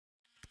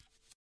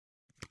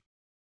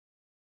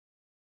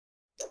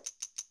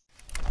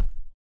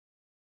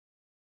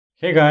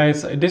Hey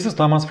guys, this is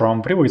Thomas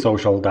from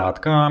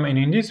freewaysocial.com, and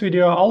in this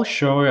video I'll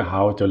show you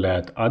how to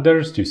let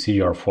others to see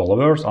your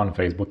followers on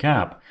Facebook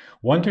app.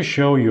 Want to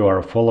show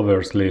your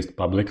followers list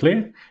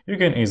publicly? You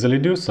can easily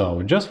do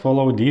so. Just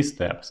follow these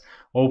steps.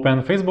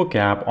 Open Facebook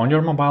app on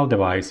your mobile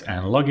device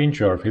and log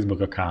into your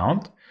Facebook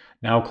account.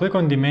 Now click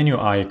on the menu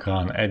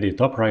icon at the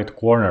top right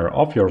corner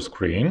of your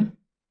screen.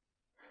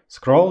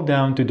 Scroll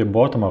down to the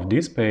bottom of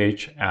this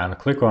page and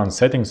click on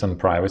Settings and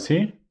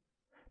Privacy.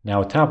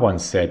 Now tap on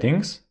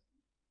Settings.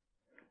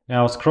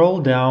 Now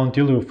scroll down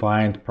till you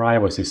find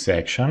Privacy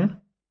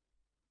section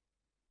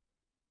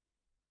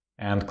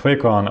and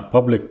click on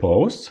Public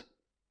Posts.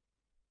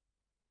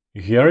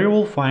 Here you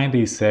will find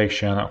the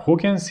section Who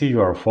can see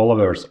your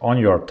followers on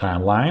your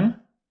timeline.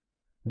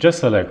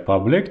 Just select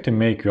Public to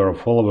make your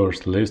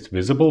followers list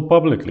visible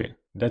publicly.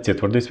 That's it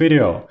for this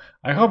video.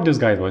 I hope this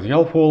guide was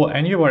helpful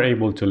and you were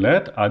able to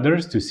let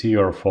others to see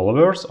your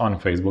followers on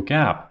Facebook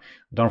app.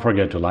 Don't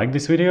forget to like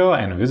this video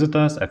and visit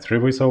us at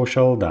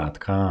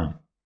freewaysocial.com.